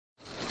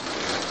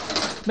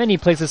Many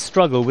places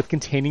struggle with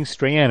containing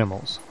stray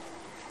animals.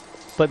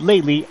 But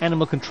lately,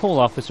 animal control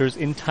officers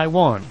in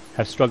Taiwan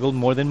have struggled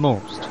more than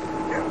most.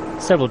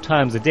 Several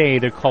times a day,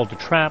 they're called to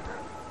trap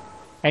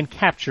and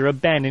capture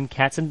abandoned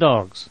cats and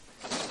dogs.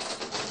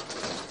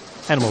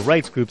 Animal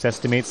rights groups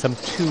estimate some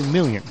 2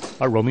 million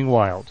are roaming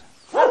wild.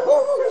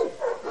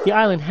 The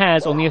island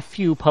has only a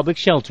few public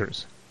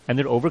shelters, and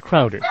they're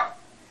overcrowded.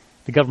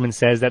 The government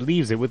says that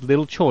leaves it with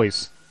little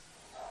choice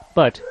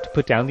but to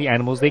put down the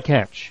animals they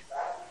catch.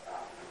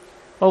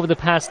 Over the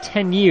past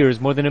 10 years,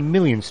 more than 1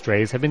 million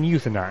strays have been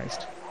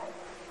euthanized.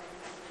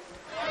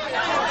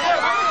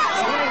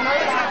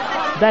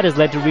 That has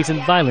led to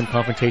recent violent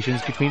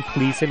confrontations between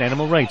police and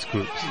animal rights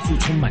groups.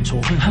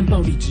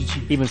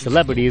 Even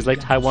celebrities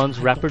like Taiwan's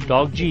rapper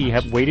Dog G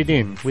have waded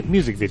in with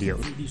music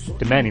videos,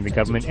 demanding the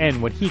government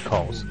end what he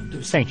calls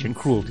sanctioned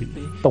cruelty.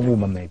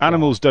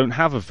 Animals don't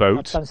have a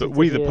vote, but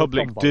we the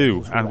public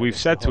do, and we've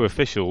said to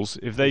officials,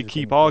 if they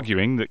keep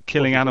arguing that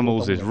killing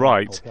animals is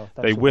right,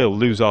 they will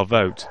lose our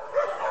vote.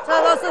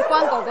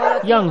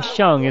 Yang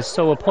Xiang is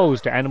so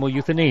opposed to animal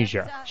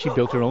euthanasia, she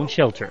built her own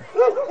shelter.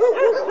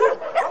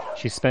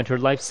 She spent her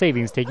life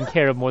savings taking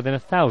care of more than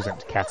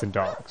 1,000 cats and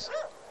dogs.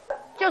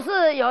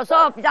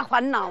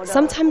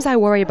 Sometimes I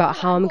worry about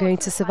how I'm going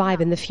to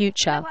survive in the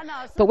future,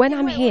 but when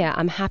I'm here,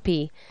 I'm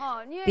happy.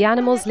 The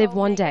animals live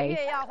one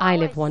day, I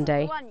live one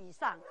day.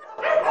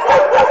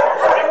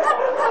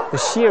 The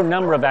sheer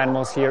number of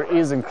animals here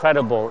is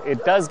incredible.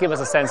 It does give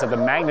us a sense of the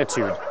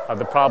magnitude of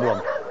the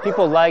problem.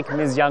 People like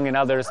Ms. Young and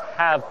others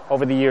have,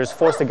 over the years,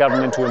 forced the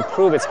government to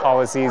improve its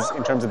policies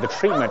in terms of the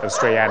treatment of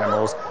stray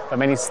animals, but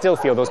many still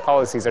feel those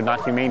policies are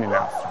not humane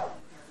enough.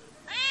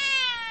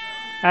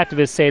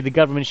 Activists say the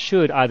government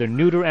should either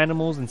neuter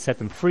animals and set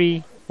them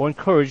free, or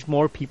encourage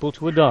more people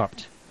to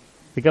adopt.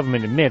 The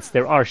government admits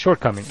there are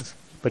shortcomings,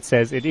 but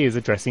says it is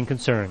addressing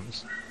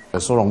concerns. In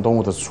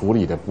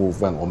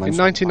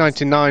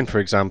 1999, for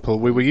example,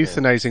 we were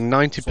euthanizing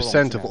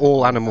 90% of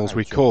all animals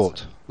we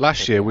caught.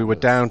 Last year we were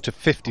down to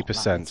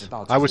 50%.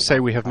 I would say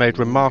we have made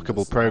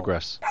remarkable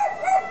progress.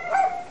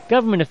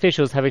 Government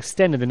officials have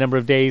extended the number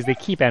of days they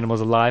keep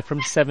animals alive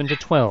from 7 to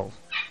 12,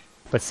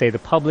 but say the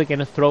public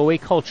and a throwaway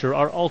culture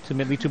are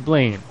ultimately to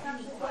blame,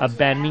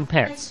 abandoning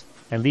pets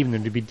and leaving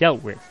them to be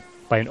dealt with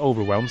by an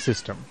overwhelmed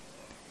system.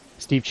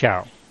 Steve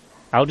Chow,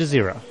 Al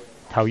Jazeera,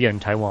 Taoyuan,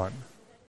 Taiwan.